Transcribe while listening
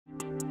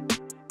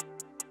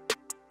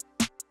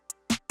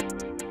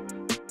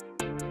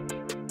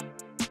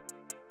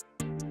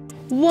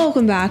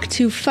Welcome back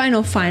to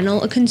Final,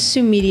 a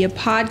Consume Media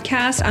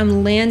podcast.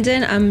 I'm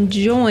Landon. I'm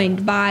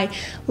joined by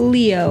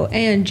Leo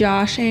and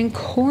Josh and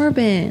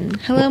Corbin.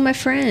 Hello, my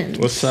friends.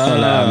 What's up?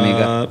 Hola,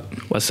 amiga.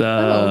 What's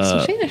Oh, some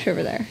up? Spanish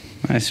over there.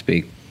 I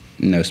speak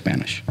no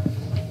Spanish.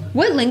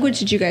 What language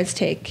did you guys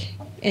take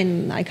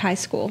in like high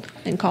school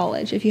and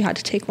college, if you had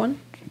to take one?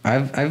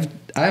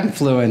 I'm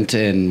fluent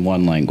in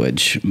one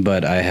language,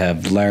 but I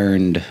have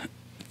learned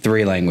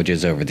 3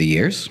 languages over the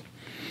years.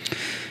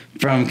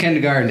 From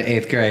kindergarten to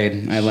 8th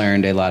grade, I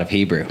learned a lot of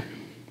Hebrew.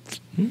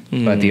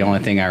 But the only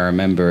thing I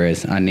remember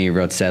is Ani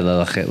Rotzeh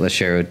Lelachet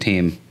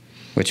L'Sherutim,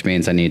 which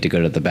means I need to go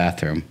to the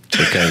bathroom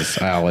because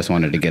I always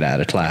wanted to get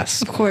out of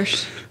class. Of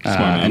course.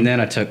 And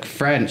then I took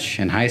French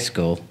in high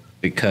school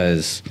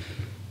because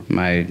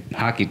my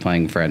hockey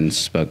playing friends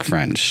spoke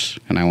French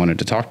and I wanted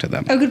to talk to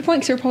them. Oh, good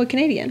point, because you're probably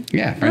Canadian.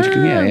 Yeah, French.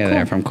 Oh, yeah, cool.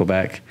 they're from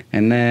Quebec.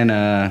 And then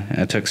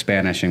I took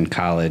Spanish in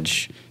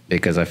college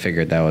because I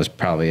figured that was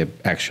probably an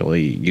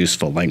actually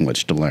useful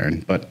language to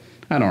learn. But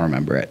I don't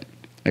remember it,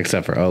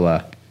 except for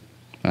hola,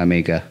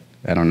 amiga.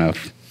 I don't know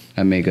if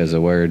amiga is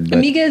a word. But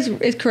Amiga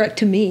is correct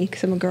to me,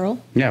 because I'm a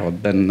girl. yeah, well,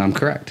 then I'm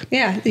correct.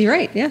 Yeah, you're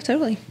right. Yeah,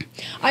 totally.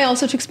 I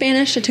also took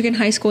Spanish. I took it in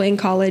high school and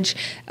college.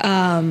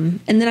 And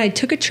then I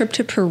took a trip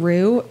to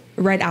Peru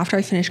right after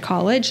I finished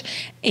college.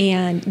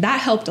 And that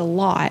helped a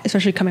lot,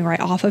 especially coming right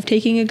off of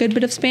taking a good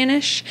bit of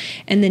Spanish.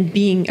 And then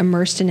being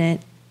immersed in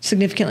it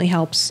significantly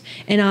helps.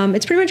 And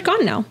it's pretty much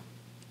gone now.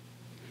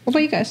 What about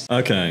you guys?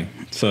 Okay,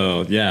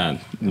 so yeah,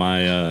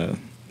 my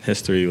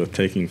history with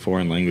taking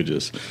foreign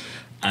languages.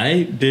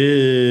 I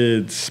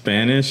did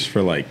Spanish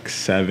for like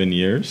 7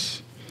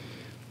 years,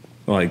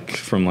 like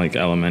from like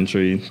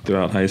elementary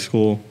throughout high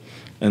school.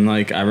 And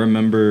like I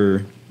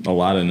remember a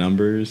lot of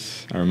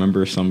numbers. I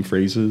remember some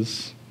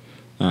phrases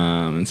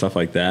and stuff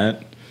like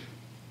that.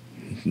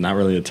 Not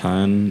really a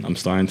ton. I'm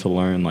starting to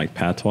learn like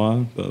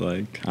patois, but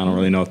like I don't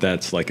really know if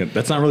that's like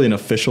that's not really an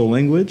official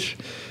language,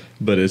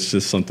 but it's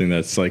just something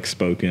that's like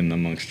spoken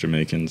amongst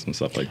Jamaicans and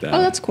stuff like that.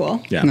 Oh, that's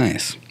cool. Yeah.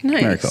 Nice.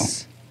 Very cool.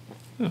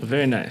 Oh,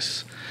 very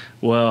nice.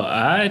 Well,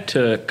 I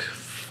took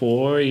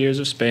 4 years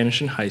of Spanish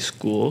in high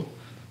school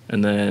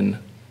and then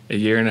a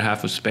year and a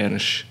half of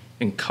Spanish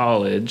in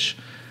college.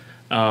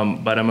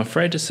 But I'm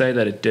afraid to say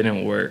that it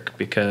didn't work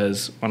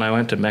because when I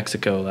went to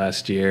Mexico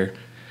last year,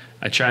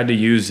 I tried to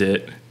use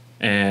it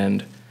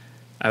and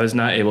I was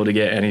not able to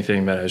get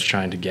anything that I was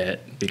trying to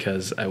get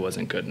because I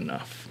wasn't good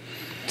enough.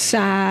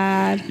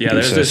 Sad. Yeah, I'm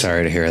there's so this.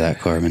 sorry to hear that,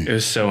 Corbin. It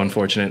was so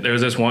unfortunate. There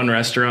was this one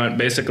restaurant.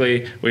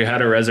 Basically, we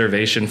had a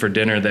reservation for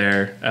dinner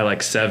there at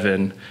like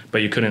 7,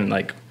 but you couldn't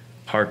like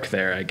park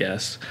there, I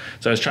guess.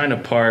 So I was trying to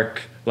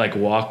park, like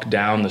walk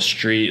down the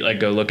street, like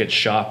go look at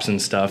shops and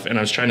stuff. And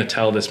I was trying to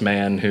tell this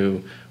man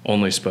who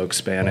only spoke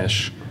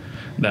Spanish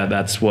that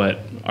that's what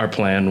our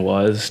plan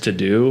was to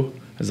do.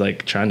 I was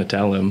like trying to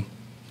tell him,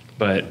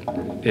 but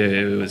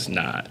it was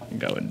not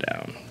going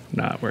down,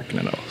 not working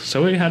at all.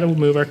 So we had to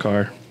move our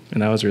car.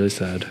 And that was really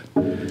sad.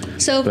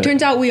 So But-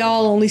 turns out we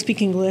all only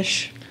speak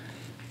English.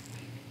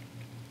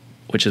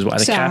 Which is why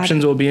the Sad.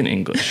 captions will be in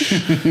English.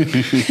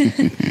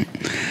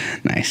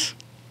 Nice.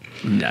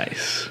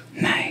 Nice.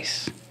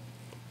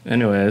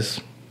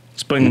 Anyways,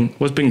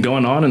 what's been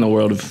going on in the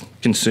world of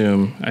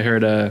Consume? I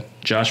heard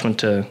Josh went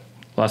to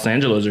Los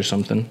Angeles or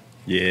something.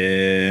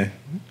 Yeah,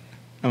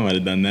 I might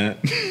have done that.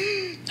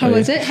 How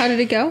was it? How did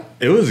it go?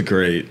 It was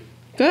great.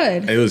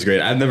 Good. It was great.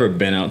 I've never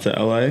been out to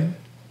LA,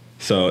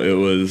 so it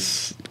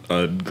was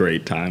a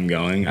great time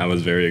going. I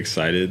was very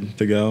excited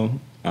to go.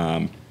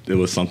 It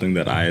was something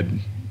that I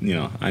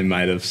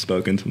might have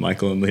spoken to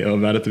Michael and Leo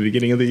about at the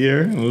beginning of the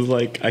year. I was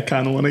like, I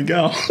kind of want to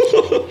go.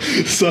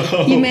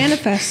 So You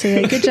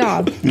manifested it. Good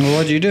job. Well,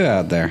 what'd you do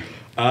out there?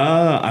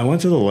 I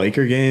went to the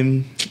Laker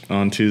game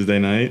on Tuesday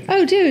night.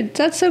 Oh, dude,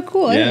 that's so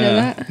cool. I didn't know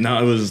that.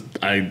 No,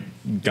 I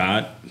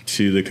got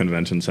to the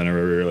convention center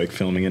where we were like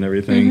filming and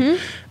everything.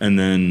 And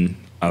then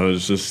I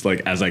was just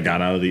like, as I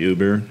got out of the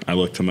Uber, I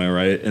looked to my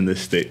right and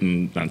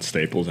not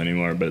Staples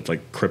anymore, but it's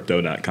like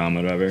crypto.com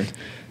or whatever,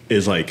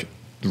 is like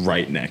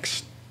right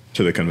next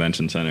to the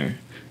convention center.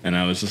 And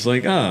I was just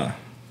like, it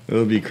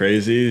would be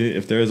crazy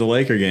if there was a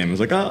Laker game. I was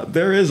like,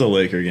 there is a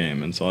Laker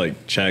game. And so I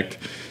checked.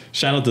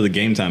 Shout out to the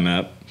Game Time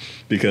app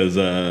because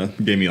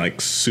it gave me like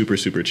super,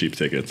 super cheap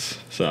tickets.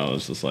 So I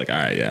was just like, all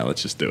right, yeah,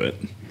 let's just do it.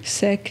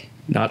 Sick.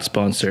 Not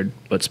sponsored,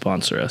 but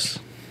sponsor us.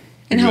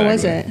 And how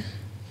was Exactly. it?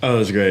 Oh, it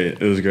was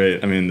great. It was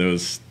great. I mean, there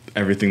was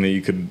everything that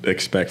you could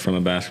expect from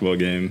a basketball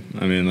game.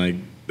 I mean, like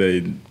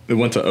they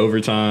went to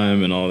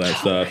overtime and all that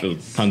stuff. It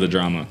was tons of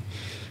drama.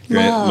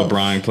 Great. Love.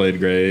 LeBron played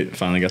great.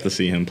 Finally got to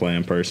see him play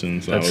in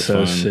person. So That's that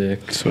was so fun.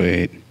 sick.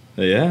 Sweet.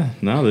 But yeah,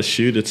 no, the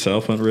shoot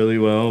itself went really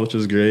well, which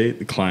was great.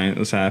 The client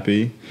was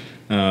happy.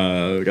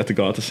 Got to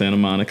go out to Santa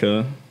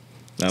Monica.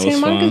 That was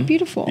Santa fun. Monica's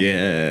beautiful.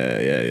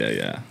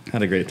 Yeah.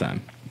 Had a great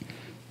time.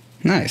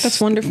 Nice. That's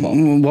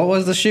wonderful. What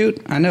was the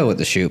shoot? I know what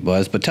the shoot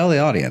was, but tell the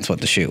audience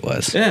what the shoot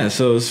was. Yeah,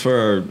 so it was for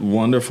our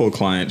wonderful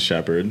client,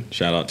 Shepard.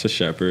 Shout out to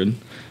Shepard.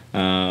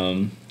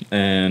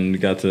 And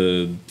got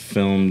to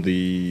film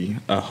the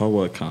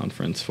AHOA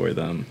conference for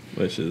them,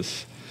 which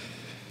is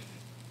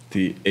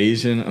The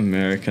Asian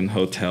American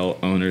Hotel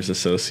Owners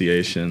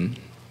Association.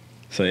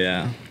 So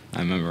yeah,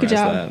 I memorized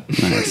that.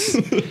 Nice.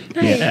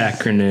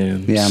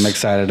 Acronym. Yeah, I'm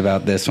excited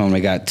about this one.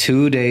 We got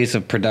 2 days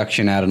of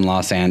production out in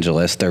Los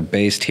Angeles. They're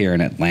based here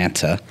in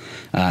Atlanta.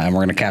 And we're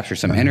going to capture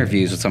some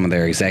interviews with some of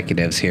their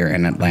executives here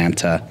in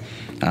Atlanta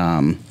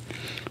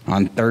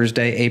on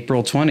Thursday,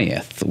 April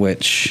 20th,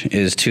 which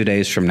is 2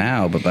 days from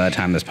now. But by the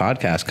time this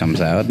podcast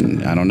comes out,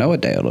 and I don't know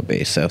what day it'll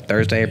be. So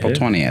Thursday, April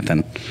 20th,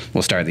 and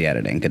we'll start the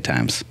editing. Good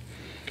times.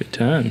 Good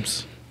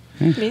times.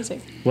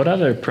 Amazing. What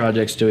other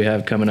projects do we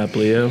have coming up,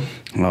 Leo?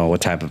 Well,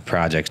 what type of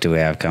projects do we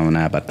have coming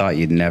up? I thought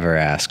you'd never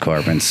ask,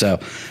 Corbin. So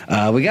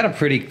we got a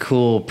pretty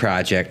cool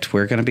project.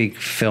 We're going to be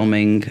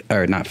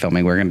we're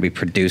going to be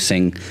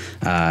producing,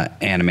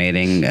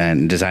 animating,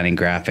 and designing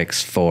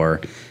graphics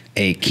for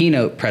a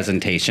keynote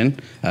presentation,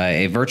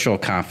 a virtual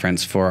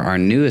conference for our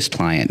newest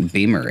client,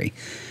 Beamery.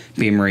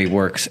 Beamery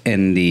works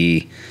in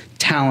the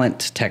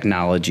talent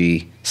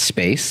technology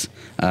space,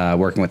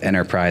 working with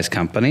enterprise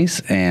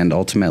companies, and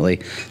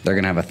ultimately they're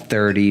going to have a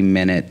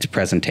 30-minute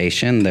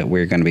presentation that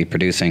we're going to be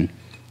producing,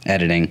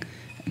 editing,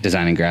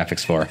 designing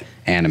graphics for,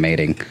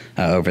 animating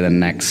over the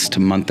next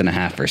month and a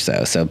half or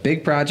so. So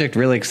big project,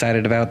 really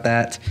excited about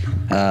that.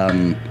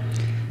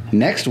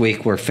 Next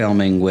week, we're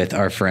filming with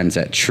our friends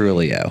at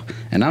Trulio,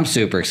 and I'm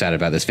super excited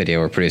about this video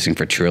we're producing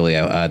for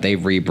Trulio. They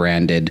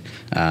rebranded.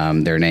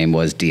 Their name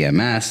was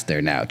DMS.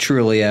 They're now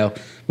Trulio.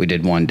 We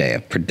did 1 day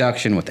of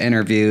production with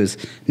interviews.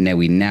 Now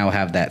we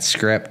have that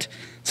script,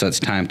 so it's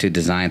time to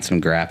design some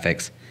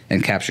graphics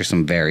and capture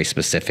some very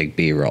specific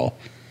B-roll.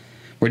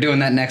 We're doing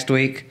that next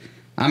week.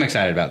 I'm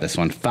excited about this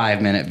one.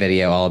 5-minute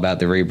video all about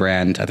the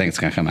rebrand. I think it's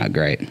going to come out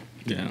great.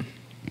 Yeah.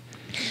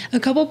 A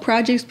couple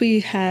projects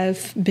we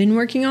have been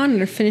working on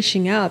and are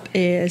finishing up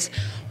is,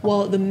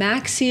 well, the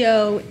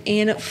Maxio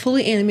and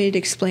fully animated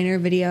explainer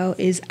video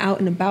is out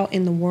and about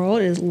in the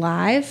world. It is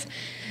live.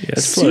 Yeah,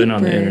 it's floating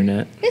on the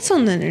internet. It's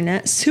on the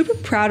internet. Super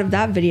proud of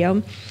that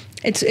video.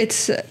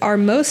 It's our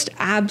most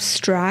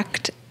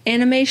abstract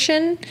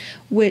animation,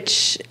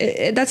 which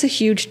that's a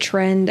huge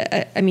trend.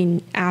 I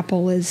mean,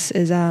 Apple is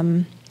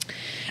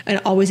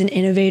always an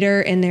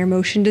innovator in their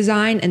motion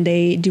design, and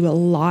they do a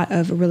lot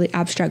of really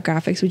abstract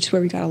graphics, which is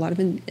where we got a lot of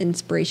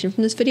inspiration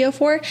from this video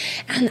for.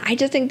 And I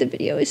just think the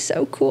video is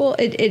so cool.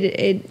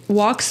 It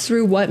walks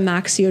through what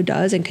Maxio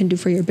does and can do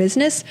for your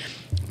business,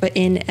 but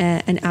in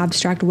an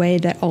abstract way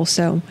that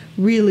also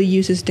really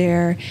uses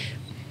their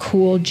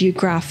cool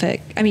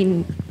geometric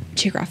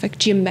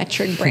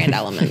brand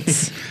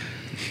elements.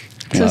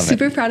 So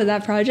super proud of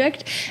that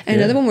project. And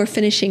another one we're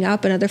finishing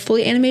up, another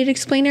fully animated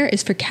explainer,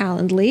 is for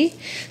Calendly.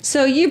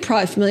 So you're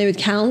probably familiar with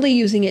Calendly,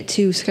 using it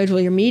to schedule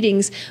your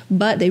meetings,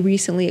 but they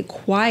recently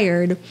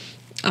acquired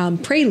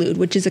Prelude,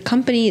 which is a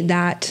company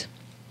that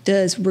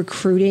does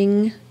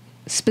recruiting,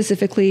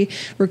 specifically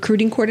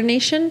recruiting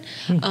coordination.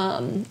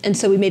 And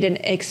so we made an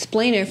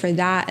explainer for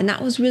that. And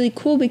that was really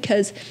cool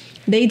because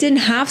they didn't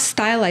have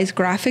stylized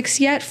graphics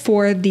yet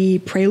for the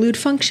Prelude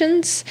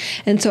functions.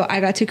 And so I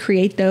got to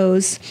create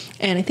those.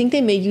 And I think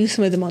they may use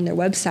some of them on their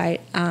website.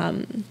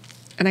 And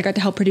I got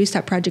to help produce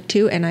that project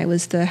too. And I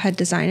was the head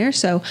designer.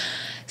 So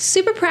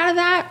super proud of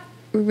that.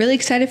 We're really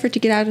excited for it to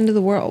get out into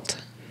the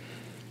world.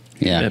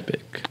 Yeah.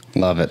 Epic.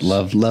 Love it.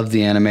 Love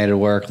the animated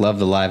work. Love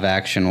the live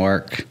action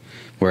work.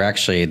 We're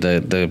actually,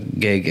 the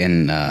gig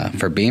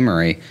for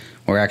Beamery,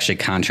 we're actually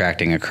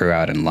contracting a crew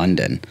out in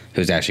London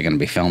who's actually going to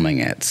be filming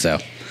it. So,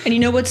 and you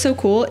know what's so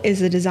cool is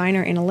the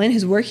designer Anna Lynn,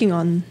 who's working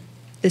on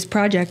this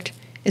project,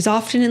 is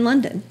often in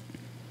London.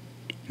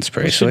 It's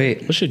pretty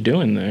sweet. What's she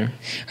doing there?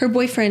 Her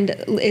boyfriend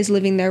is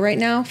living there right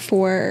now.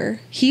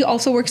 He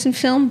also works in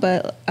film,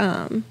 but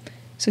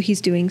so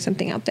he's doing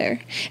something out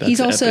there. That's he's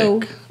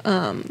also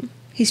epic.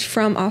 He's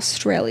from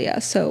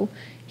Australia, so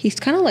he's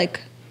kind of like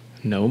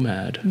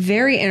Nomad.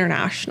 very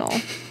international,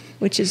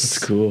 which is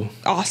That's cool.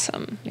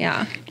 Awesome.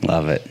 Yeah.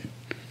 Love it.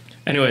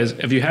 Anyways,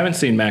 if you haven't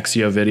seen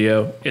Maxio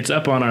video, it's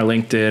up on our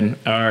LinkedIn,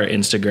 our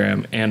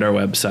Instagram, and our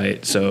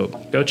website. So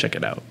go check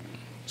it out.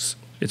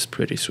 It's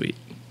pretty sweet.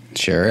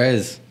 Sure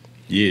is.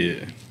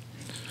 Yeah.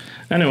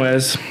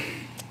 Anyways,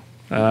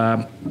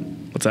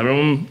 what's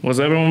everyone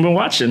been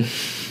watching?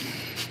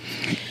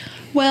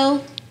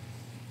 Well,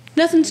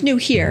 nothing's new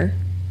here.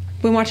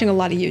 Been watching a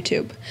lot of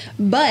YouTube,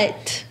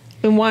 but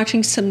been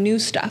watching some new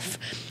stuff.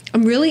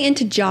 I'm really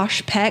into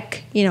Josh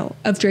Peck,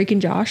 of Drake and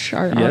Josh,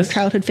 our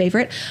childhood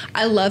favorite.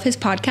 I love his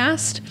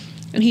podcast,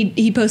 and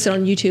he posted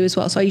on YouTube as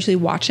well, so I usually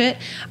watch it.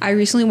 I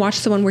recently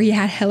watched the one where he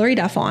had Hilary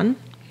Duff on.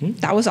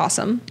 That was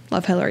awesome.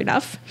 Love Hilary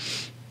Duff.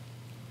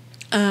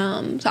 So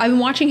I've been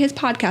watching his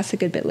podcast a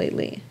good bit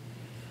lately.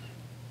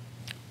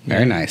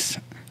 Very nice.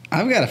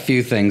 I've got a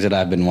few things that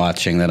I've been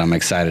watching that I'm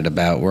excited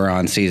about. We're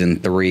on season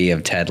 3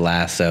 of Ted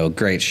Lasso.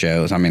 Great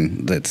shows. I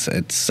mean, it's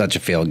such a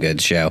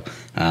feel-good show.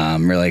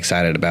 I'm really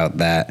excited about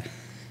that.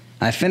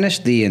 I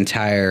finished the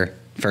entire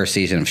first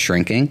season of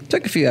Shrinking.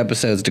 Took a few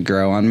episodes to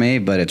grow on me,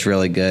 but it's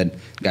really good.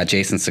 Got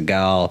Jason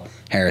Segel,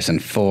 Harrison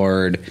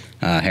Ford.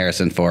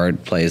 Harrison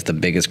Ford plays the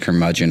biggest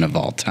curmudgeon of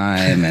all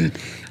time, and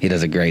he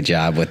does a great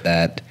job with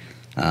that.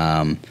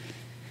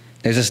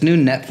 There's this new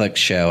Netflix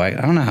show. I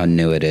don't know how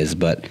new it is,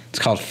 but it's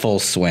called Full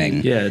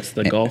Swing. Yeah, it's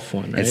the golf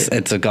one, right?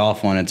 It's a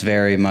golf one. It's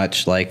very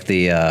much like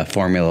the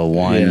Formula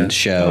One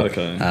show.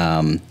 Okay.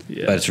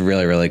 But it's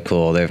really, really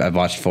cool. I've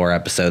watched 4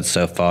 episodes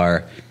so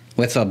far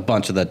with a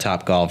bunch of the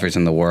top golfers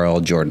in the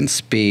world. Jordan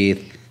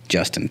Spieth,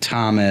 Justin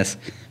Thomas,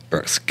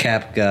 Brooks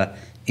Koepka,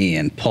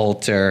 Ian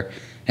Poulter.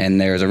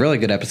 And there's a really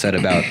good episode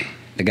about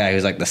the guy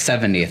who's like the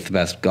 70th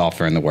best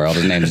golfer in the world.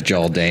 His name's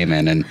Joel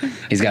Damon, and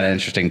he's got an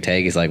interesting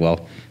take. He's like,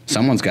 well,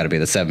 someone's got to be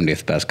the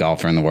 70th best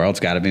golfer in the world. It's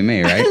got to be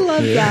me, right? I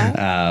love that.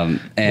 And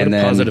what a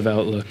then positive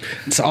outlook.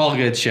 it's all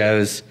good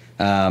shows.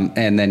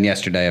 And then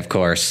yesterday, of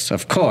course,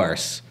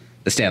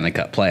 the Stanley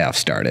Cup playoffs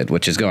started,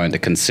 which is going to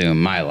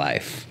consume my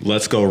life.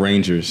 Let's go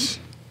Rangers.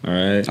 All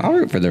right. I'll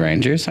root for the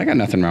Rangers. I got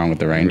nothing wrong with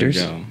the Rangers.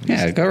 There we go.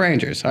 Yeah, go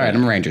Rangers. All right,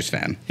 I'm a Rangers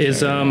fan.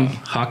 Is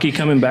hockey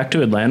coming back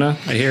to Atlanta?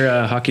 I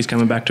hear hockey's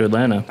coming back to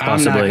Atlanta,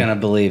 possibly. I'm not going to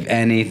believe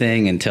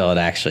anything until it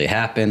actually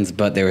happens,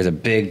 but there was a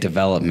big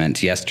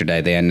development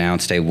yesterday. They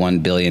announced a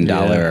 $1 billion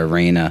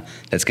arena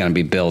that's going to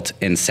be built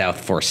in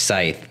South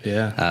Forsyth,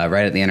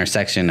 right at the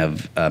intersection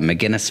of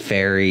McGinnis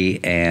Ferry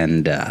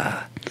and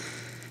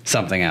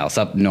something else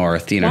up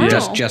north,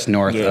 just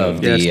north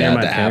of the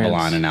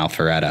Avalon and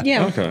Alpharetta.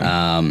 Yeah.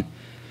 Okay.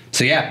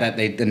 So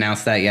they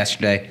announced that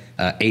yesterday.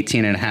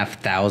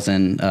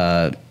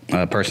 18,500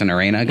 person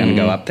arena going to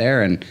go up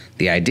there, and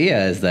the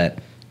idea is that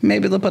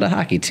maybe they'll put a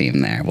hockey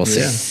team there. We'll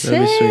see.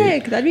 That'd be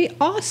sweet. That'd be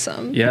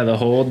awesome. Yeah, the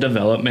whole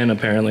development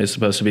apparently is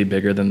supposed to be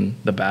bigger than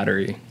the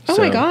Battery. Oh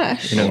my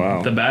gosh.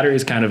 Wow. The Battery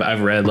is kind of,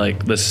 I've read,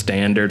 like the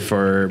standard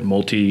for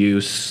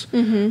multi-use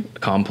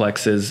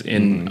complexes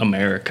in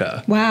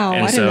America. Wow,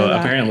 And I didn't so know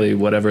that. apparently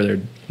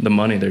whatever the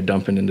money they're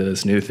dumping into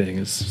this new thing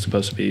is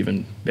supposed to be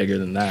even bigger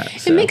than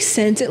that. It makes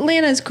sense.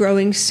 Atlanta is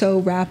growing so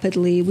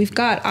rapidly. We've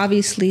got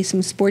obviously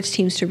some sports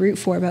teams to root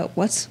for, but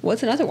what's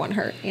another one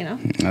hurt?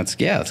 Let's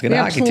get a We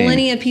have hockey team.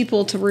 plenty of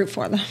people to root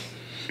for them.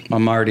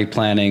 I'm already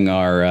planning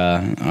our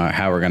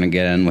how we're going to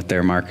get in with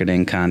their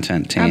marketing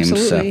content team.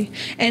 Absolutely. So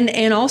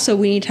And also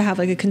we need to have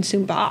like a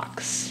consume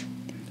box.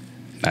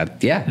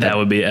 That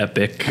would be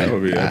epic. That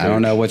would be I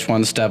don't know which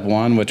one's step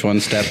 1, which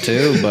one's step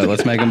 2, but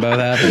let's make them both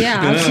happen. Yeah,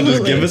 No, absolutely.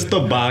 just give us the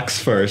box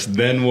first,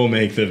 then we'll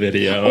make the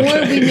video.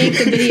 Or we make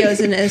the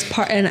videos and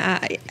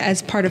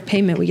as part of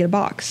payment we get a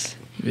box.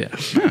 Yeah.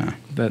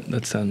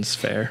 That sounds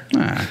fair.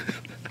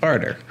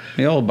 Barter.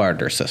 The old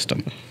barter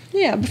system.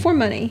 Yeah, before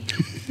money.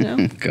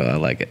 Go, I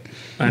like it.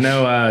 I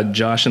know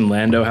Josh and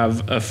Lando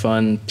have a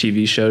fun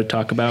TV show to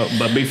talk about,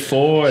 but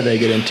before they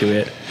get into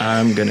it,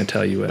 I'm going to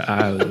tell you what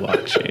I was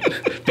watching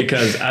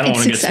because I don't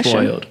want to get Succession.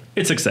 spoiled.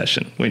 It's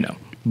Succession, we know.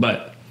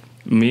 But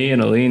me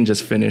and Aline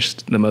just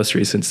finished the most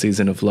recent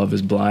season of Love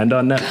is Blind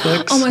on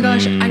Netflix. Oh my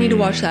gosh, I need to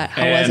watch that.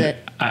 How was it?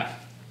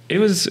 It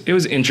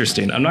was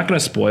interesting. I'm not going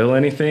to spoil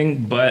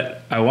anything,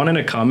 but I wanted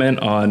to comment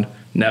on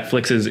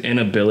Netflix's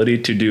inability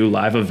to do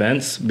live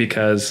events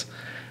because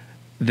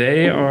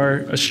they are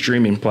a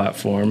streaming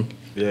platform.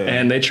 Yeah.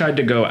 And they tried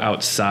to go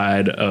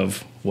outside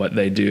of what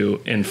they do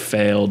and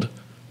failed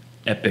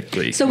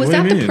epically. So was What do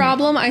that you the mean?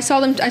 problem? I saw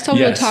them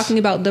Yes. talking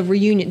about the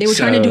reunion. They were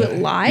trying to do it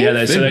live? Yeah,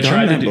 They've they done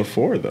tried that to do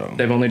before, though.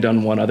 They've only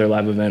done one other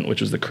live event, which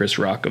was the Chris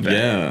Rock event.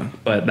 Yeah.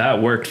 But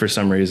that worked for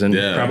some reason.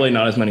 Yeah. Probably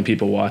not as many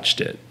people watched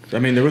it. I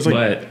mean, there was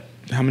like, But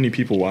how many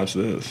people watched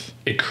this?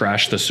 it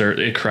crashed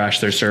it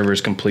crashed their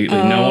servers completely.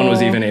 No one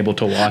was even able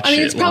to watch it. I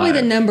mean, it's probably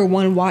the live.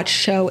 #1 watched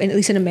show, at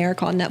least in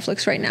America, on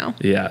Netflix right now.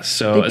 Yeah,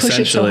 so They push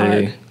it so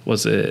essentially, hard.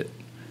 was it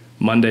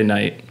Monday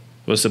night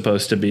was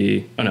supposed to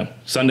be,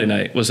 Sunday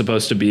night was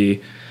supposed to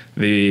be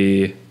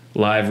the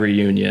live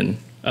reunion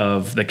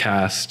of the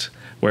cast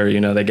where,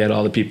 they get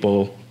all the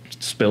people,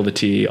 spill the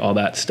tea, all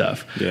that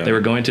stuff. Yeah. They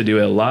were going to do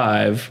it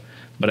live,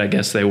 but I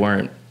guess they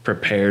weren't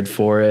prepared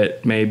for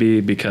it maybe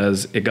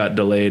because it got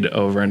delayed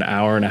over an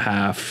hour and a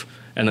half.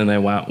 And then they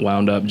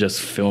wound up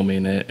just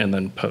filming it and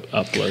then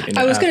uploading it.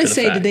 I was going after to the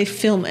say, fact. did they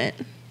film it?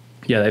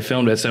 Yeah, they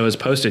filmed it. So it was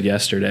posted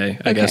yesterday,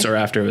 I guess, or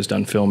after it was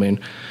done filming.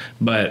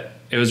 But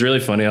it was really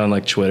funny on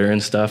like Twitter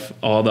and stuff.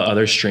 All the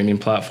other streaming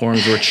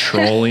platforms were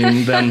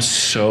trolling them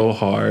so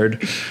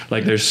hard.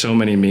 Like there's so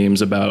many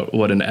memes about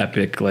what an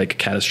epic, like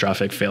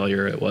catastrophic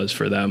failure it was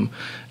for them.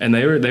 And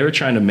they were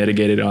trying to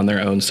mitigate it on their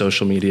own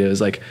social media. It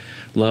was like,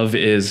 love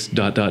is ...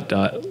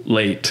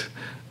 late.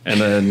 And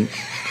then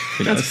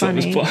That's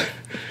funny.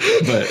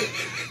 But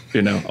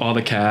all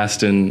the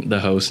cast and the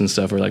hosts and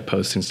stuff were like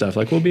posting stuff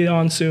like, we'll be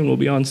on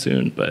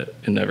soon, but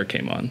it never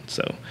came on.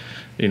 So,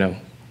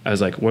 I was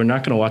like, we're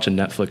not going to watch a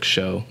Netflix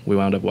show. We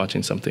wound up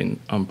watching something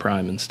on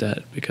Prime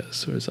instead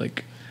because it was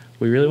like,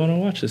 we really want to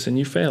watch this and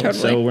you failed.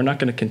 Totally. So we're not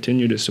going to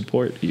continue to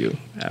support you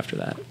after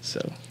that.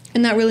 So,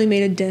 And that really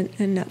made a dent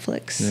in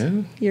Netflix.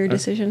 yeah. Your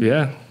decision.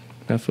 Yeah.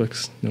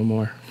 Netflix, no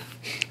more.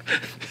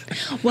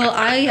 Well,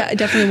 I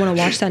definitely want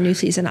to watch that new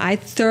season. I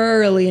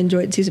thoroughly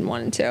enjoyed season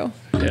 1 and 2.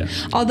 Yeah.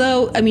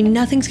 Although, I mean,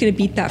 nothing's going to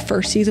beat that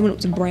first season when it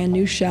was a brand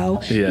new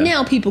show. Yeah.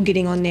 Now people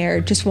getting on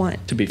there just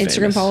want To be Instagram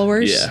famous.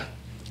 followers. Yeah.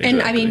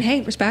 And I mean, exactly.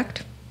 hey,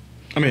 respect.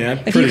 I mean, I'm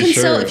If you pretty can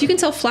sure.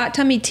 sell flat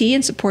tummy tea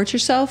and support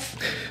yourself,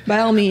 by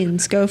all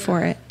means, go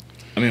for it.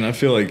 I mean, I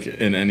feel like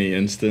in any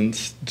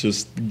instance,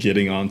 just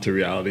getting onto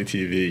reality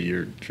TV,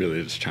 you're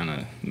really just trying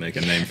to make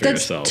a name for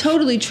That's yourself.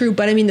 totally true.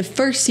 But I mean, the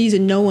first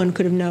season, no one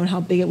could have known how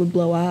big it would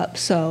blow up.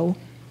 So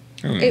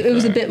it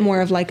was a bit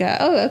more of like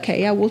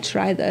we'll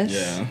try this.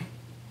 Yeah.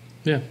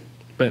 Yeah,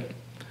 but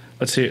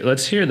let's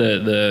hear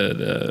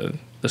the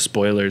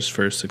spoilers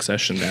for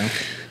Succession now.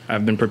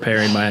 I've been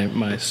preparing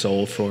my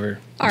soul for.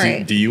 All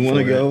right. Do you want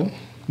to go?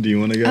 Do you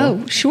want to go?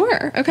 Oh,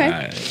 sure. Okay. All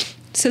right.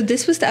 So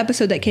this was the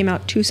episode that came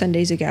out 2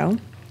 Sundays ago.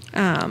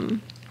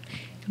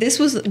 This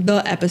was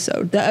the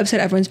episode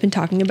everyone's been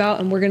talking about,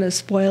 and we're going to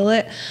spoil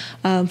it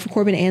for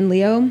Corbin and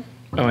Leo.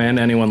 Oh, and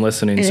anyone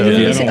listening. And so if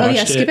you haven't watched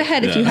yeah, skip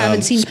ahead if you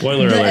haven't seen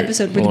spoiler the alert,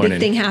 episode where the big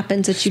thing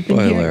happens that you've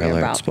been hearing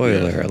about.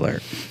 Spoiler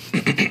alert.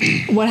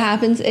 What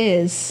happens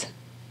is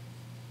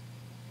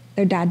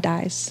their dad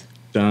dies.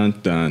 Dun,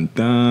 dun,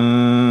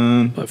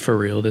 dun. But for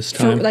real this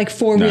time?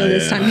 For real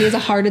this time. He has a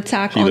heart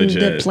attack on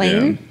the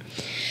plane. Yeah.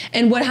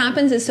 And what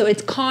happens is, so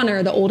it's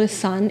Connor, the oldest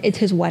son. It's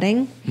his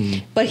wedding,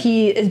 but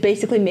he is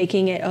basically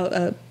making it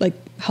a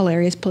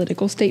hilarious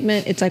political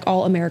statement. It's like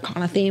all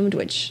Americana themed,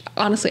 which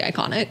honestly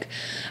iconic.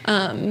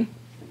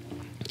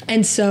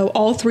 And so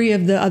all 3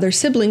 of the other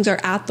siblings are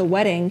at the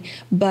wedding,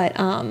 but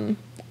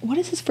what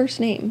is his first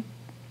name?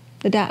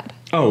 The dad.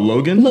 Oh,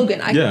 Logan?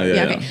 Logan. Yeah.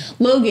 Okay.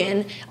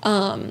 Logan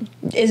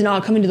is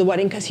not coming to the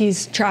wedding because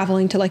he's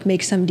traveling to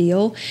make some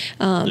deal,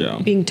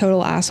 being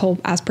total asshole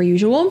as per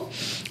usual.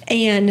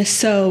 And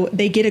so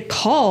they get a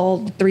call,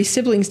 the 3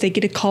 siblings, they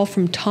get a call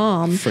from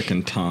Tom.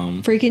 Freaking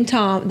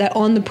Tom, that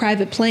on the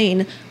private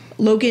plane,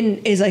 Logan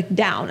is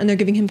down and they're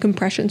giving him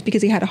compressions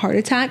because he had a heart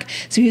attack.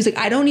 So he was like,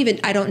 I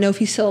don't know if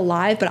he's still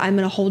alive, but I'm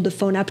going to hold the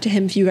phone up to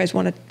him if you guys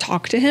want to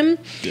talk to him.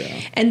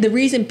 Yeah. And the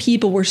reason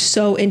people were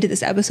so into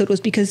this episode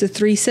was because the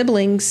 3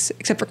 siblings,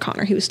 except for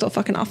Connor, he was still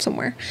fucking off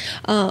somewhere.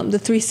 The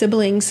 3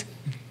 siblings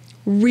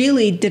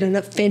really did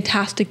a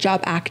fantastic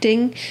job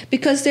acting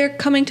because they're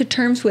coming to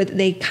terms with,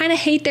 they kind of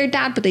hate their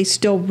dad, but they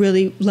still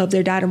really love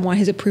their dad and want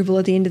his approval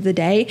at the end of the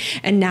day.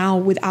 And now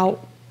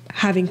without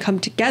having come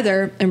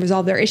together and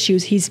resolve their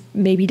issues, he's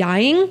maybe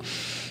dying.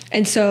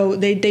 And so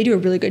they do a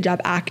really good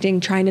job acting,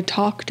 trying to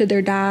talk to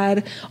their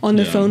dad on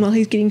the phone while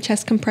he's getting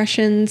chest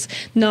compressions,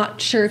 not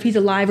sure if he's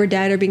alive or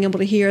dead or being able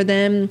to hear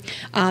them.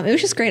 It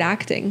was just great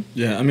acting.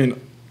 Yeah, I mean,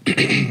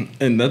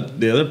 and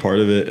the other part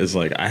of it is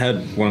I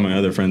had one of my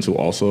other friends who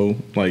also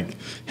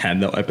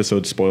had that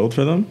episode spoiled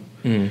for them.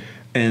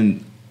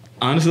 And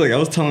honestly, I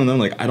was telling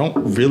them I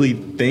don't really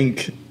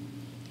think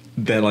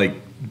that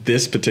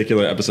this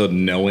particular episode,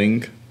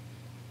 knowing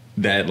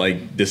that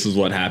this is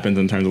what happens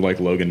in terms of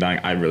Logan dying,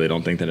 I really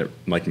don't think that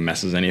it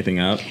messes anything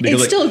up.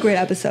 Because, it's still a great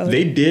episode.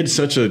 They did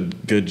such a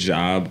good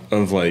job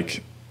of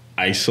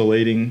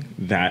isolating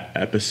that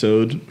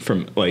episode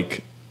from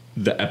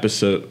the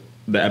episodes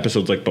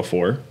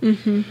before.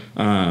 In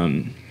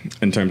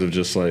terms of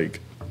just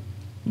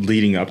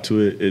leading up to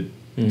it,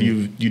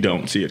 you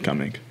don't see it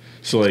coming.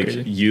 So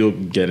you'll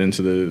get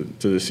into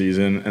the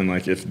season, and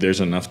if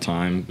there's enough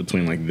time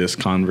between this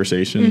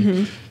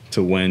conversation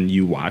to when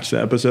you watch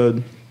the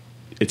episode,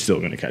 it's still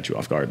going to catch you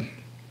off guard.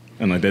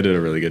 And they did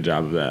a really good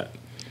job of that.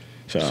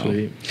 So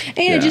Sweet.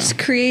 And it just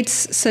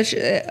creates such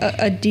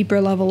a deeper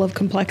level of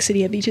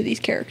complexity of each of these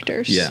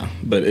characters. Yeah,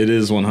 but it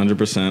is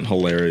 100%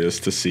 hilarious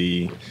to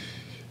see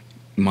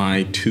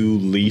my 2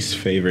 least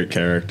favorite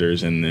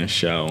characters in this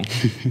show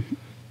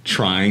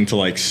trying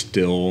to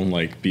still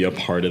be a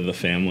part of the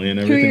family and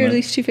everything. Who are your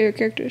least 2 favorite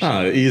characters?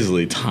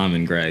 Easily Tom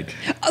and Greg.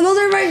 Oh, those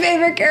are my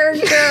favorite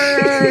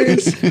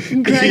characters.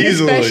 Greg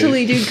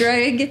especially, dude.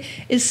 Greg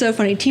is so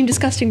funny. Team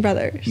Disgusting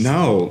Brothers.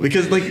 No,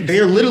 because they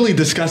are literally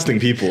disgusting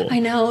people. I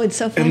know, it's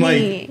so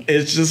funny. And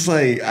it's just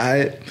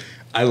I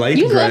like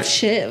you Greg. love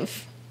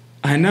Shiv.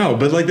 I know,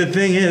 but the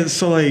thing is,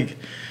 so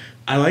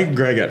I like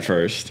Greg at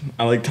first.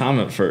 I like Tom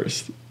at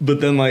first. But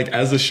then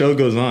as the show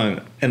goes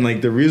on, and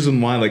the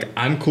reason why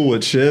I'm cool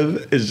with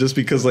Shiv is just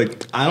because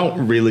I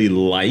don't really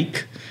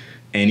like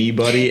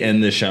anybody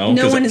in the show.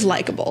 No one is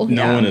likable.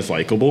 No one is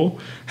likable.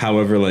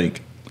 However,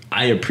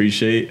 I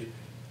appreciate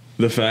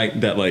the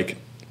fact that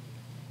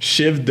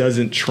Shiv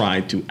doesn't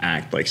try to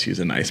act like she's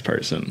a nice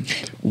person.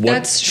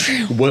 That's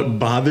true. What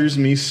bothers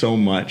me so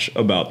much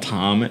about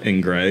Tom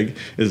and Greg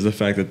is the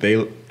fact that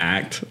they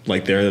act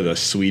like they're the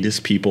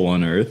sweetest people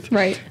on earth.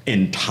 Right.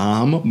 And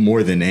Tom,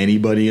 more than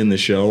anybody in the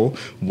show,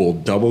 will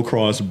double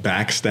cross,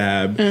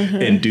 backstab,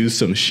 and do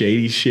some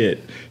shady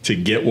shit to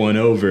get one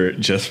over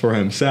just for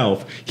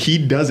himself. He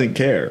doesn't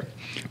care.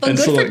 Well,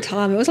 good for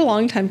Tom. It was a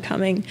long time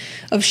coming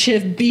of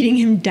Shiv beating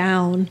him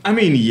down. I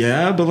mean,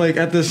 yeah, but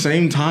at the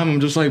same time, I'm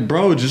just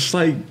bro, just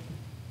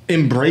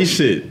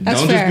embrace it. That's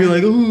Don't fair.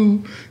 just be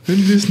oh,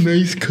 I'm this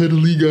nice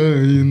cuddly guy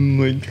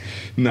and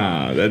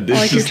nah. I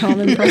like your Tom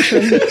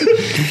impression.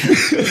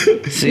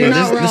 See, You're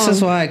not this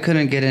is wrong. why I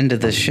couldn't get into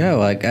this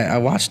show. I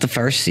watched the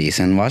first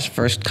season, watched the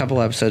first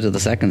couple episodes of the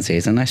second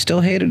season. I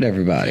still hated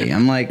everybody.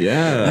 I'm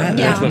Yeah.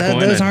 That's the point,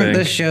 those I aren't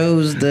the think.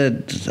 shows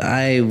that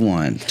I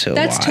want to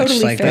That's watch.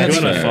 totally fair. You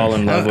That's want to fall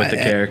in love with the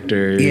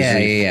characters.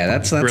 Yeah.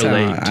 That's how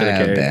relate I to the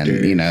have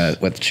been.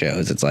 characters. With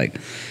shows, it's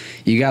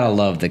you gotta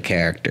love the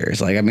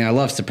characters. Like, I mean, I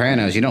love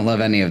Sopranos. You don't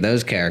love any of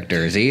those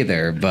characters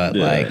either, but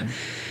like,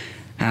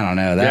 I don't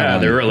know. Yeah,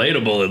 one, they're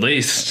relatable at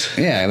least.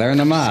 Yeah, they're in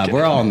the mob.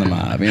 We're all in the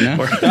mob, you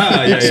know?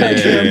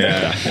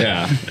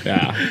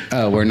 Yeah.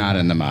 Oh, we're not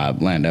in the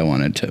mob. Lando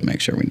wanted to make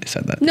sure we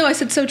said that. No, I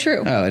said so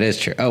true. Oh, it is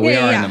true. Oh, we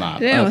are in the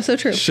mob. Yeah, Oh. so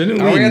true.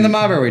 Are we in the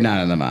mob or are we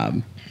not in the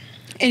mob?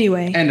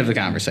 Anyway. End of the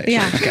conversation.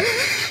 Yeah.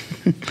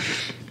 Okay.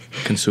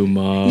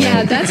 Consumer.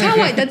 Yeah, that's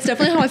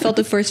definitely how I felt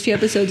the first few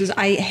episodes. Is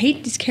I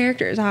hate these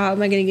characters. How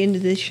am I going to get into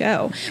this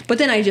show? But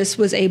then I just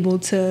was able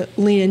to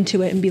lean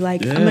into it and be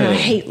like, I'm going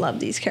to love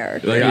these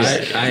characters. Like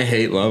I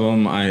hate love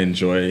them. I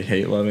enjoy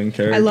hate loving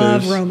characters. I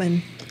love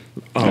Roman.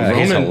 Oh, Roman,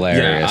 he's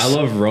hilarious. Yeah, I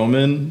love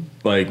Roman.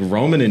 Like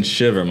Roman and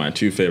Shiv are my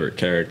two favorite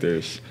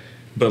characters.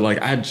 But like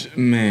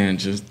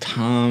just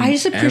Tom. I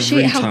just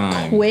appreciate every how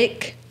time.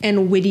 quick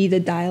and witty the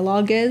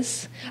dialogue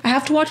is. I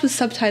have to watch with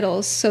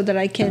subtitles so that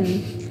I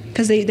can,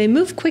 because they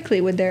move quickly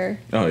with their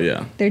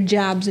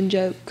jabs and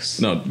jokes.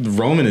 No,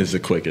 Roman is the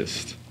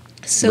quickest.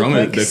 So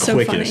Roman, quick, the so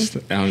quickest.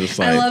 funny. And I'm just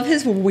like, I love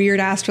his weird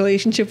ass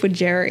relationship with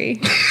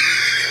Jerry.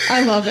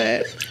 I love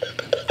it.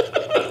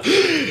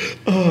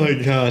 oh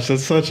my gosh,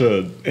 that's such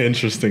an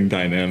interesting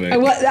dynamic.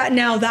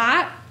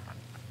 That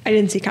I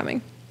didn't see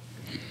coming.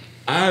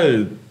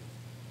 I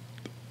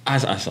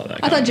saw that.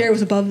 I thought Jerry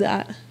was above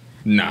that.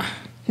 Nah.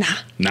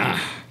 Nah.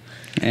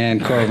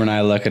 And Corbin and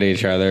I look at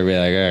each other and be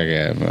like,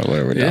 okay, well, what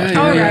are we doing?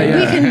 All right,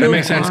 we can move on. That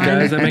makes sense,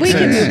 guys. That makes we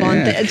sense. can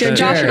move on.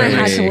 Josh and I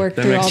had to work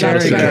That through makes all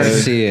that sense. together.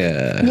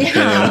 Garcia.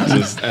 Yeah.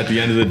 Just at the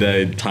end of the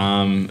day,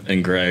 Tom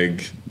and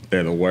Greg,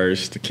 they're the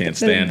worst. Can't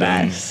They're the stand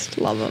them. best.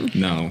 Love them.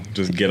 No,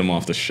 just get them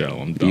off the show.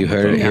 I'm done. You with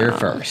heard it them. here No.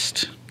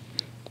 first.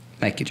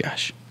 Thank you,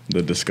 Josh.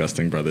 The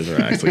disgusting brothers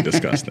are actually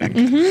disgusting.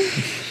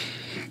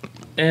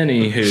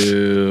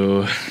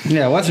 Anywho,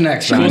 Yeah, what's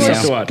next, Who Ron?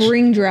 wants to watch?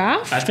 Spring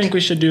draft. I think we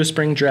should do a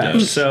spring draft.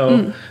 Yes.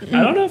 So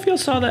I don't know if you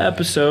saw the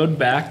episode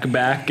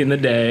back in the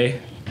day,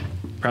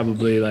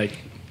 probably like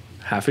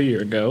half a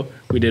year ago.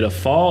 We did a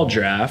fall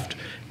draft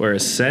where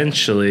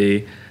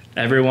essentially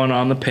everyone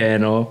on the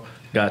panel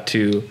got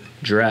to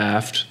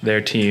draft their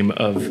team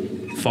of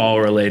fall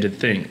related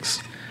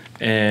things.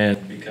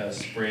 And because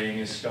spring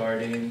is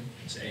starting,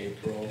 it's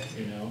April,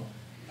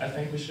 I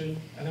think we should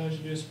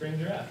do a spring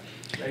draft.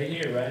 Right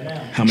here, right now.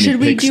 How many Should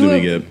we picks do do we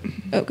a- get?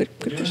 Oh, good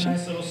We're doing a question.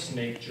 nice little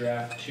snake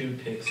draft, 2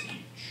 picks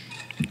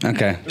each.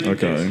 Okay. 3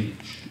 picks Okay. each.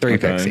 3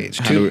 Okay. picks each.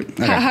 How Two. do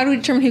we- Okay. How do we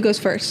determine who goes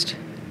first?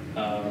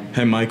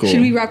 Hey, Michael.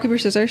 Should we rock paper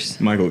scissors?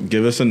 Michael,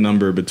 give us a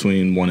number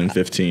between 1 and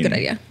 15. Good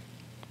idea.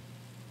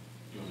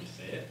 You want me to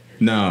say it?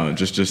 No,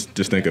 just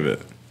think of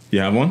it.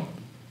 You have one?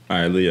 All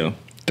right, Leo.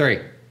 3.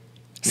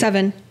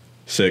 7.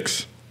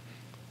 6.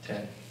 10.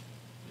 It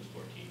was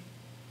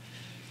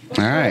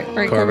 14. All right. All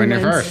right, Corbin, you're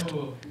Corbin wins. first.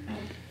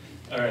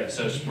 All right,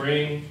 so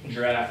spring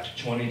draft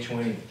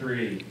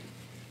 2023.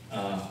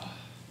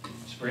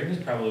 Spring is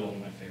probably one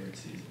of my favorite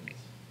seasons.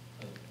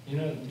 You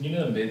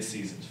know the mid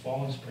seasons,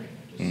 fall and spring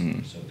are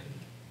just so good.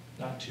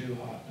 Not too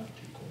hot, not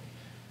too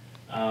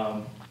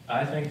cold.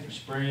 I think for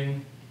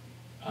spring,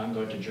 I'm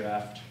going to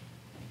draft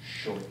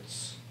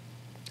shorts.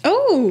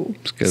 Oh,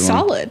 It's a good one.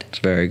 solid. It's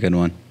a very good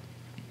one.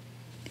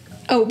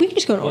 Oh, we can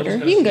just go in We'll order.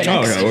 just go You can go straight.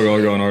 next. Okay,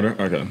 we'll go in order.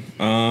 Okay.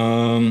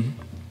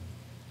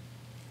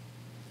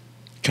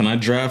 Can I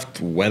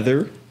draft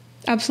weather?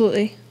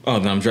 Absolutely. Oh,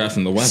 then I'm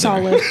drafting the weather.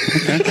 Solid.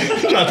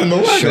 Drafting the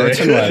weather. Shorts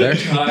and weather.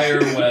 Entire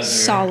weather.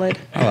 Solid.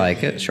 I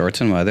like it.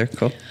 Shorts and weather.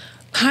 Cool.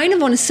 Kind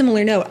of on a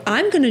similar note,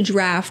 I'm going to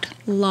draft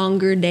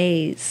longer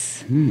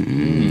days.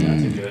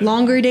 That's a good.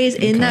 Longer days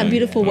in that Okay,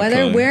 beautiful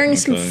weather, okay, wearing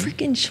some okay.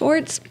 freaking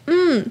shorts.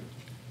 And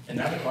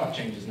now the clock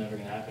change is never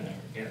going to happen ever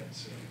again.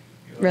 So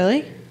you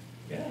Really? figure-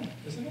 Yeah,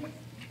 isn't it?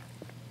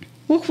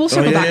 We'll Oh,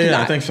 circle back to yeah,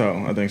 that. I think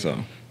so.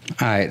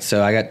 All right.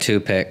 So I got 2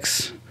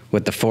 picks.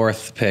 With the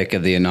 4th pick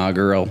of the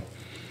inaugural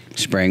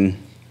spring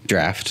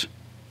draft,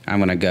 I'm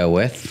going to go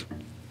with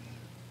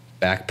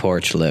back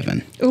porch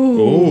living.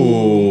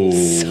 Ooh, Ooh.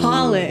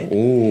 solid.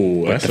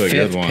 Ooh, that's The a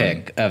good 5th one.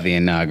 pick of the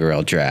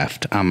inaugural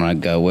draft, I'm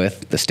going to go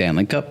with the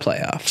Stanley Cup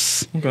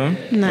playoffs. Okay.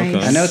 Nice.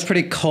 Okay. I know it's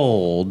pretty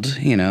cold,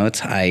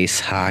 it's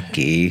ice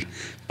hockey,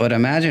 but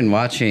imagine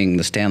watching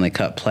the Stanley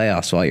Cup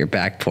playoffs while you're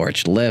back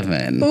porch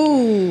living.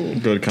 Ooh.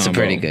 Good combo. It's a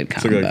pretty good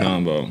It's a good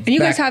combo. combo. And you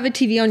guys Back- have a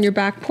TV on your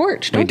back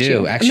porch, We don't do.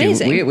 you? Actually,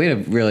 Amazing. we had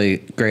a really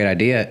great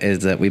idea is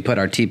that we put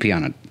our TV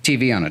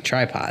on a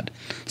tripod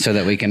so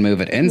that we can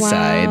move it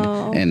inside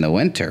Wow. in the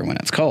winter when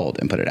it's cold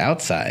and put it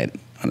outside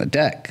on the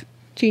deck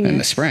in the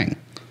Genius. spring.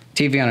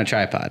 TV on a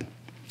tripod.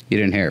 You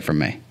didn't hear it from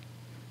me.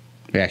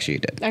 Actually, you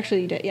did.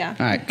 Actually, you did, yeah.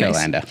 All right, go, Nice.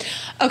 Lando.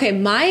 Okay,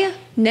 my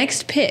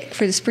next pick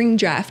for the spring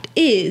draft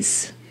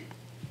is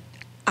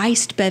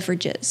iced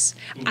beverages.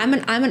 I'm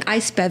an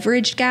iced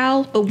beverage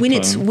gal, but when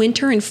it's Okay.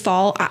 winter and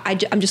fall,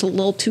 I'm just a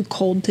little too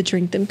cold to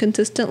drink them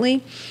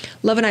consistently.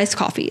 Love an iced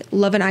coffee,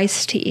 love an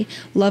iced tea,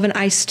 love an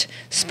iced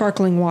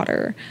sparkling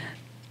water,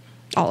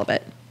 all of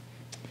it.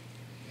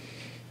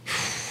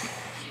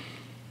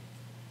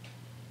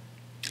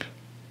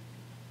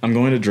 I'm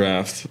going to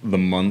draft the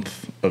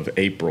month of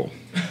April.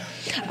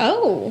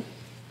 Oh,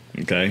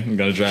 Okay? I'm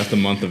going to draft the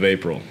month of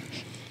April.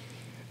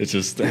 It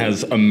just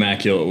has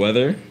immaculate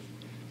weather.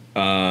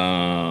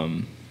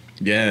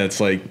 Yeah, it's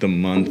like the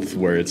month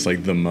where it's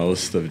like the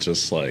most of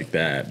just like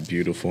that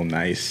beautiful,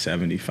 nice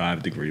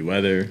 75-degree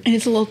weather. And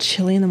it's a little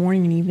chilly in the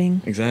morning and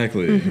evening.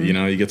 Exactly. You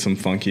know, you get some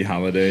funky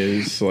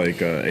holidays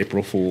like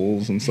April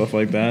Fools and stuff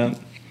like that.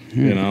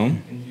 You know?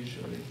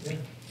 Usually, yeah.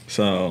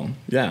 So,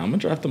 yeah, I'm going to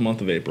draft the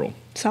month of April.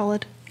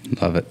 Solid.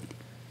 Love it.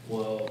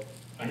 Well,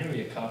 I'm going to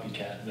be a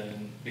copycat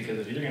then, because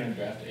if you're going to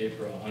draft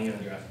April, I'm going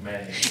to draft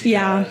May.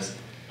 Yeah. Because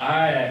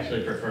I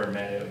actually prefer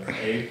May over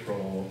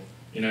April.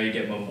 You know, you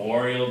get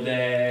Memorial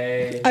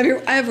Day,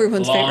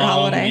 Everyone's favorite long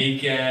holiday.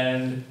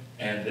 weekend,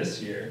 and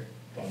this year,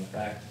 fun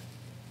fact,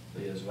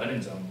 Leah's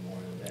wedding's on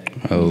Memorial Day.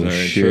 Oh,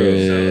 Very shit.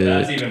 true. So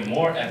that's even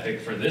more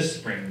epic for this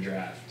spring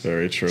draft.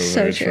 Very true.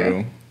 So Very true.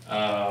 true.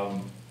 I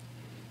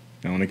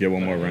want to get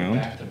one more round.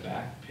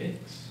 Back-to-back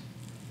picks.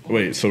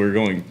 Wait, so we're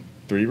going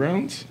 3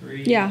 rounds?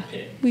 3 Yeah,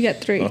 picks. we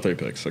get 3. Oh, 3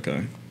 picks.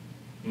 Okay.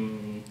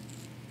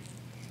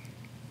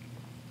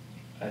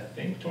 I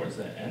think towards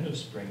the end of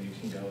spring you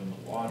can go in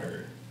the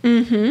water.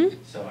 Mm-hmm.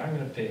 So I'm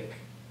going to pick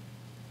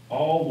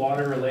all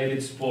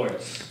water-related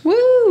sports.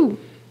 Woo!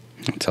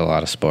 It's a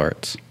lot of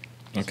sports.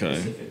 Okay.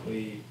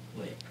 Specifically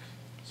lake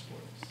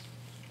sports.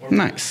 Or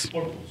Nice.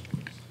 Or pool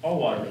sports. All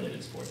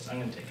water-related sports. I'm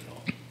going to take it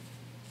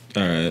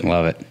all. All right.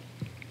 Love it.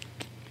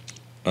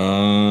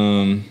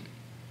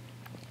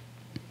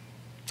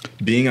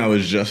 Being I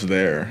was just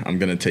there, I'm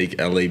gonna take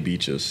LA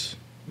beaches.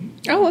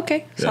 Oh,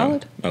 okay. Yeah,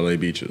 Solid. LA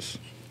beaches.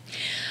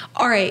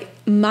 All right.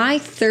 My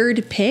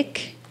third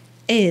pick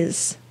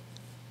is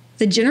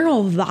the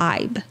general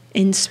vibe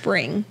in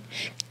spring.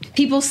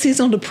 People's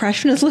seasonal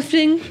depression is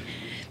lifting.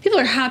 People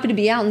are happy to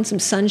be out in some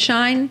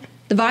sunshine.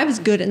 The vibe is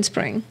good in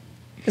spring,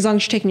 as long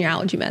as you're taking your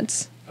allergy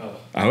meds.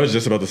 I was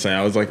just about to say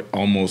I was like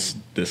almost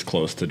this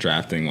close to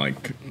drafting like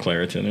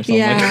Claritin or something.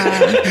 Yeah,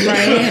 Like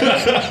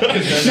right.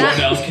 Because no one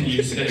else can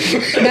use it.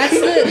 That's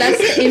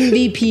the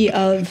MVP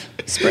of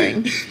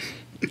spring.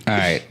 All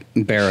right.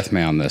 Bear with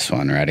me on this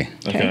one. Ready?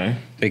 Okay.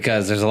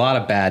 Because there's a lot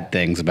of bad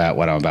things about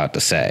what I'm about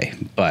to say,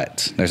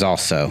 but there's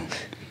also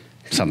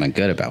something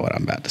good about what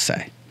I'm about to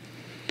say.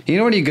 You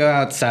know when you go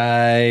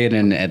outside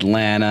in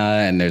Atlanta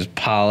and there's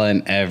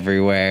pollen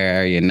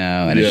everywhere, you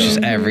know, and it's Yeah. just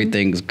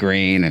everything's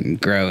green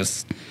and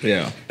gross.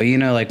 Yeah. But you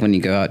know, like when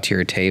you go out to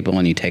your table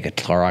and you take a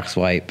Clorox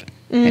wipe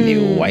and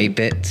you wipe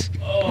it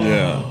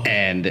Yeah.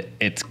 and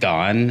it's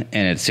gone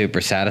and it's super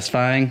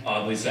satisfying.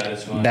 Oddly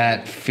satisfying.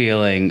 That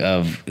feeling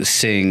of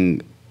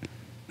seeing,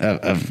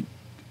 of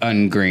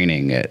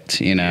ungreening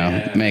it, you know,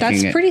 Yeah. making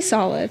That's it. pretty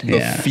solid. The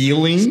Yeah.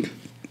 feeling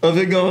of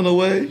it going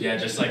away. Yeah,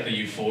 just like the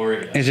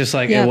euphoria. It's just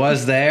like Yeah. it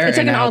was there. It's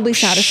like and an now, oddly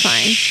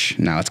satisfying.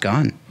 Now it's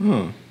gone.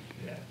 Huh.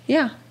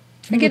 Yeah, I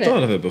Never get thought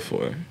it. of it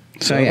before.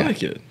 So, I yeah.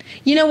 like it.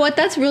 You know what?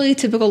 That's really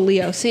typical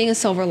Leo, seeing a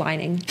silver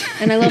lining.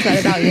 And I love that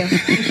about you.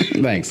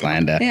 Thanks,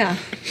 Landa. Yeah,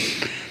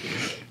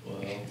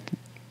 Well,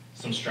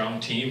 some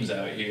strong teams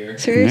out here.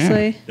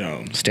 seriously.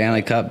 Yo,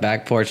 Stanley Cup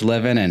back porch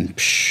living and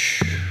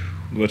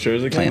what's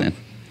yours again? planning.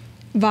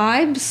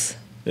 Vibes,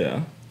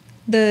 Yeah.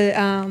 the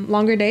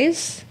longer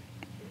days.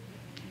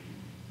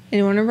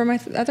 Anyone remember my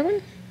other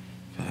one?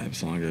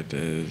 5 longer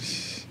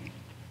days.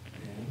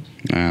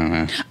 I don't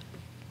know.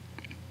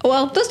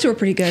 Well, those two are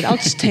pretty good. I'll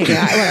just take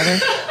that. Whatever.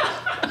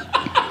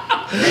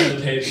 Run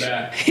the tape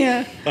back.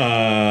 Yeah.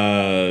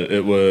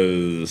 It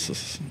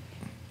was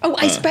Oh,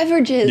 ice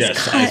beverages.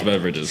 yes, God, ice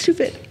beverages.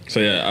 Stupid. So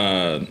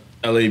yeah,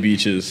 LA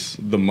beaches,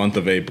 the month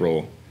of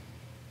April,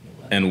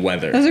 and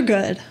weather. Those are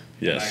good.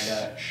 Yes.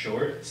 I got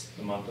shorts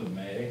the month of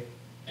May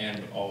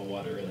and all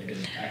water related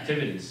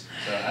activities.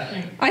 So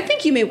I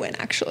think you may win,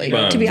 actually,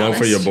 But to be vote honest.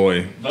 for your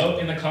boy. vote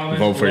in the comments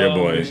Vote for your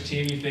below boy. which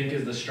team you think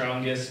is the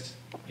strongest,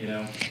 you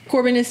know.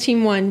 Corbin is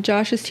team 1,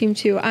 Josh is team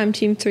 2, I'm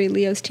team 3,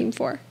 Leo's team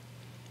 4.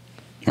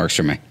 Works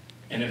for me.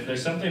 And if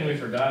there's something we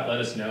forgot, let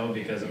us know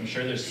because I'm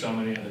sure there's so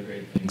many other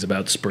great things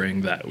about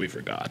spring that we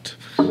forgot.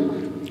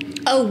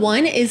 Oh,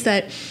 one is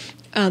that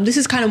this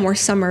is kind of more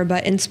summer,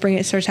 but in spring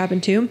it starts to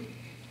happen too.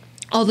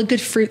 All the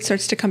good fruit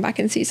starts to come back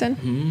in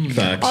season.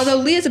 Facts. Although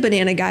Leah's a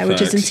banana guy,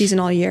 which is in Facts. season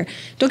all year.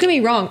 Don't get me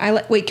wrong.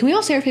 Wait, can we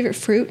all say our favorite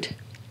fruit?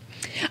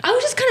 I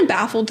was just kind of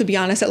baffled, to be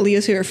honest, that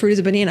Leo's favorite fruit is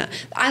a banana.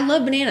 I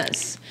love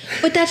bananas,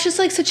 but that's just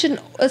like such an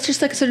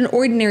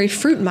ordinary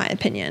fruit, in my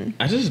opinion.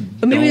 I just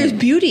But maybe there's don't-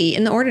 beauty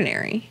in the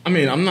ordinary. I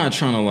mean, I'm not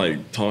trying to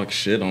like talk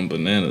shit on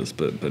bananas,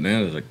 but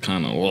bananas are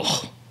kind of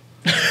ugh.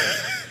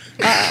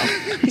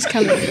 He's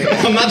coming.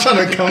 I'm not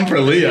trying to come for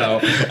Leo.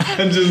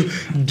 I'm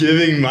just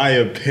giving my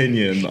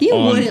opinion. You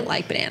on wouldn't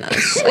like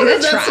bananas. Like, What that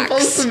is that tracks.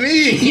 supposed to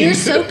mean? You're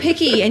so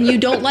picky, and you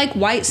don't like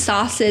white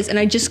sauces, and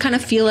I just kind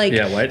of feel like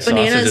Yeah, white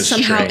bananas sauces is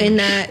somehow strange. in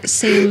that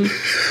same.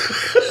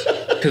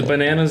 Because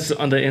bananas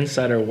on the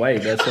inside are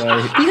white. That's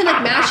why You can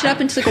like mash it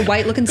up into like a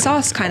white looking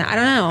sauce, kind of. I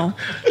don't know.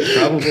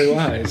 probably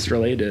why it's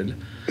related.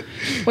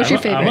 What's your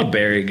favorite? I'm a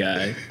berry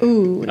guy.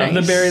 Ooh, Of nice.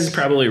 the berries,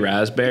 probably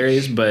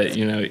raspberries, but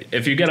you know,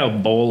 if you get a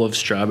bowl of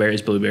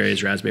strawberries,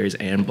 blueberries, raspberries,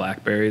 and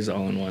blackberries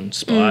all in one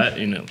spot,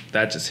 you know,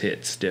 that just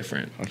hits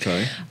different.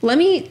 Okay. Let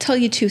me tell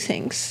you two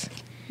things.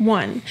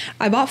 One,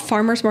 I bought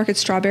farmers market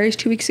strawberries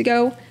 2 weeks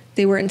ago.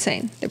 They were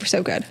insane. They were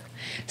so good.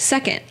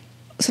 Second,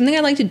 something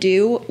I like to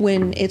do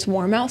when it's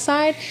warm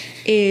outside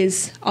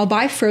is I'll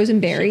buy frozen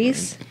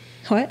berries.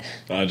 What?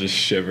 I just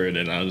shivered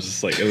and I was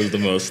just like, it was the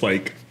most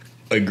like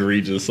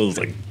egregious. I was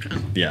like,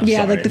 yeah. Yeah,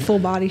 sorry. like the full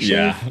body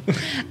shave.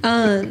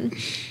 Yeah.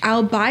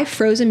 I'll buy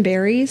frozen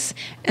berries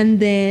and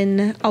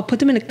then I'll put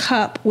them in a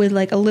cup with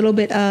like a little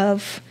bit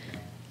of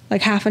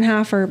like half and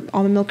half or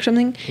almond milk or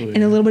something and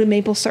a little bit of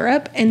maple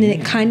syrup. And then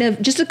it kind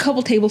of, just a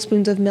couple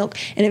tablespoons of milk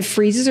and it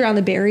freezes around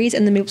the berries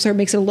and the maple syrup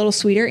makes it a little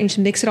sweeter and you just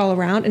mix it all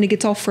around and it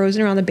gets all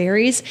frozen around the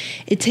berries.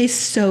 It tastes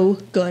so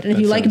good. And if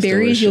That you like sounds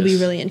berries, you'll be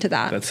delicious. really into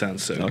that. That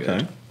sounds so Okay.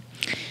 good.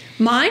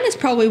 Mine is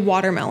probably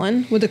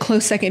watermelon with a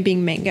close second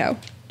being mango.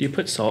 Do you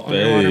put salt on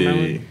your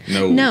watermelon?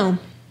 No.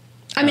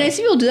 I mean, I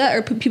see people do that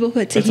or people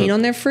put That's tahini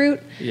on their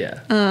fruit.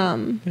 Yeah. But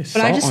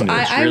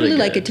I really really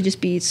like good. it to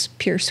just be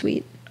pure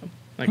sweet.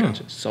 I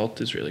gotcha.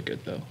 Salt is really good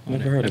though. on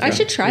Never it. heard of I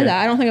should try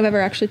that. I don't think I've ever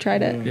actually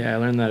tried it. Yeah, I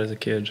learned that as a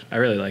kid. I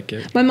really like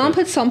it. My mom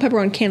puts salt and pepper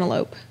on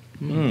cantaloupe.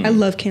 I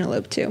love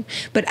cantaloupe too.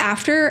 But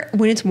after,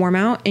 when it's warm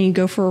out and you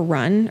go for a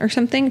run or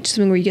something, just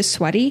something where you get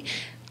sweaty,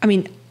 I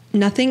mean,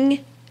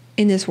 nothing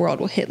in this world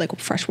will hit like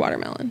fresh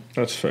watermelon.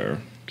 That's fair.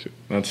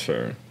 That's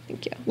fair.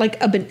 Thank you. Like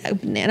a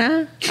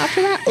banana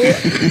after that?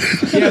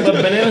 Yeah, but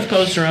bananas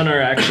post run are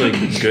actually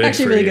good.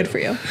 Actually for really you. good for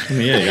you. I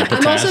mean, yeah, you got I'm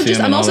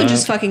potassium and all that.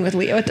 just fucking with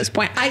Leo at this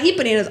point. I eat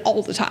bananas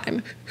all the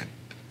time.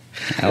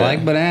 I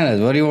like bananas.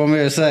 What do you want me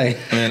to say?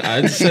 Man,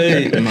 I'd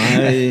say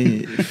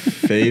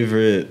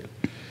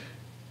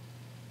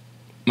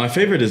my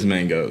favorite is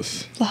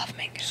mangoes. Love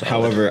mangoes.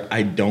 However,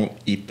 I don't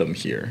eat them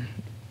here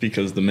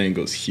because the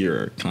mangoes here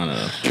are kind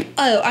of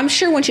Oh, I'm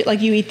sure once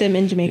you eat them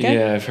in Jamaica.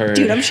 Yeah, I've heard.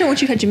 Dude, I'm sure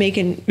once you've had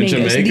Jamaican in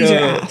mangoes, these are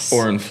Jamaica ass.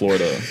 or in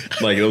Florida.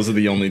 Like those are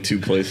the only two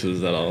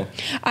places that I'll.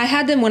 I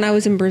had them when I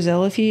was in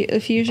Brazil a few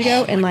years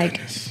ago, and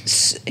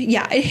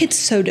it hits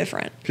so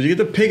different. Cause you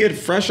get to pick it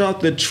fresh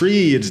off the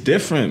tree. It's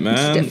different,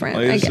 man. different.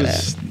 I get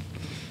it.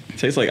 It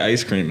tastes like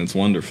ice cream. It's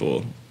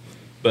wonderful.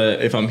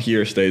 But if I'm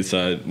here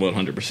stateside,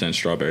 100%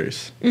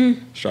 strawberries.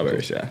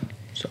 Strawberries, yeah.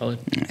 Solid.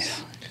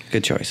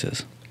 Good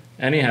choices.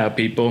 Anyhow,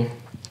 people,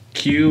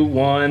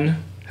 Q1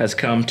 has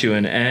come to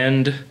an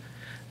end.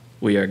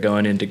 We are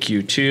going into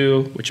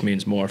Q2, which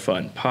means more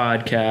fun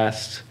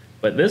podcasts.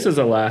 But this is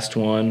the last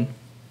one.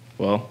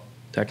 Well,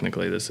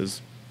 technically, this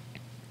is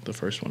the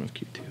first one of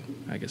Q2.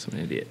 I guess I'm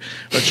an idiot.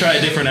 Let's try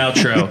a different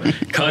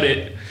outro. Cut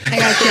it. I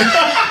got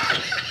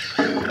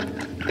you.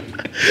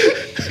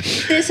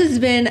 This has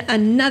been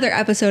another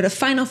episode of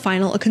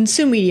Final, a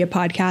Consume Media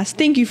podcast.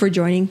 Thank you for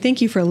joining.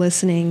 Thank you for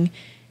listening.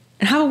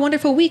 And have a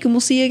wonderful week, and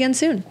we'll see you again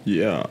soon.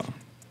 Yeah.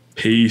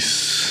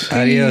 Peace.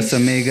 Adios,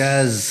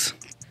 amigas.